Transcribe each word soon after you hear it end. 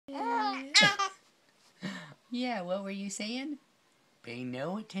Yeah, what were you saying? Pay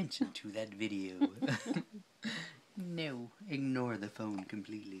no attention to that video. No, ignore the phone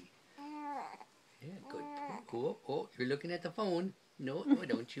completely. Yeah, good. Oh, you're looking at the phone. No,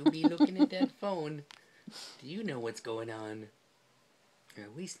 don't you be looking at that phone. Do you know what's going on? Are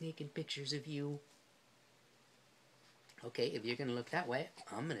we sneaking pictures of you? Okay, if you're gonna look that way,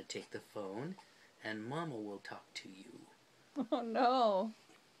 I'm gonna take the phone and Mama will talk to you. Oh no.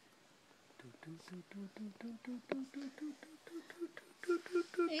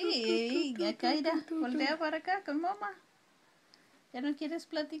 Hey, acá irá, voltea para acá con mamá. ¿Ya no quieres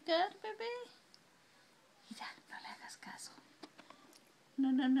platicar, bebé? Mira, no le hagas caso.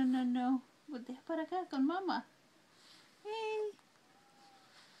 No, no, no, no, no. Voltea para acá con mamá. Hey.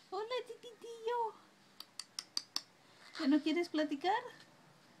 Hola, tititillo. ¿Ya no quieres platicar?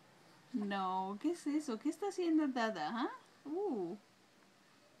 No, ¿qué es eso? ¿Qué está haciendo Dada? ¿Ah?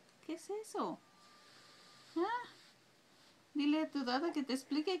 ¿Qué es eso? ¿Ah? Dile a tu Dada que te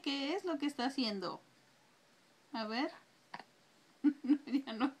explique qué es lo que está haciendo. A ver.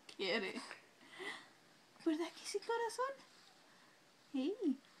 Ya no quiere. ¿Verdad que sí, corazón?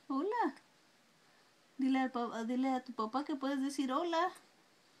 Hey, hola. Dile a tu papá que puedes decir hola.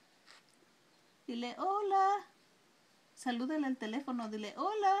 Dile hola. Salúdale al teléfono. Dile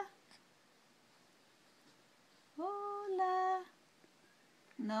hola. Hola.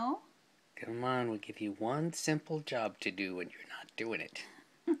 No? Come on, we'll give you one simple job to do and you're not doing it.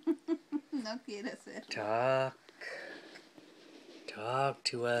 No quiere hacerlo. Talk. Talk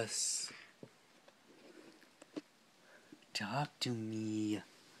to us. Talk to me.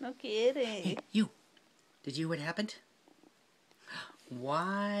 No quiere. Hey, you. Did you hear what happened?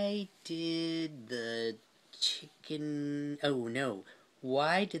 Why did the chicken... Oh, no.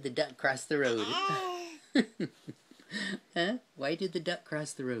 Why did the duck cross the road? Huh? Why did the duck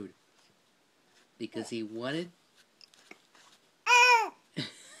cross the road? Because he wanted...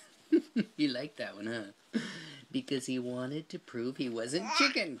 You like that one, huh? Because he wanted to prove he wasn't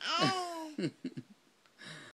chicken.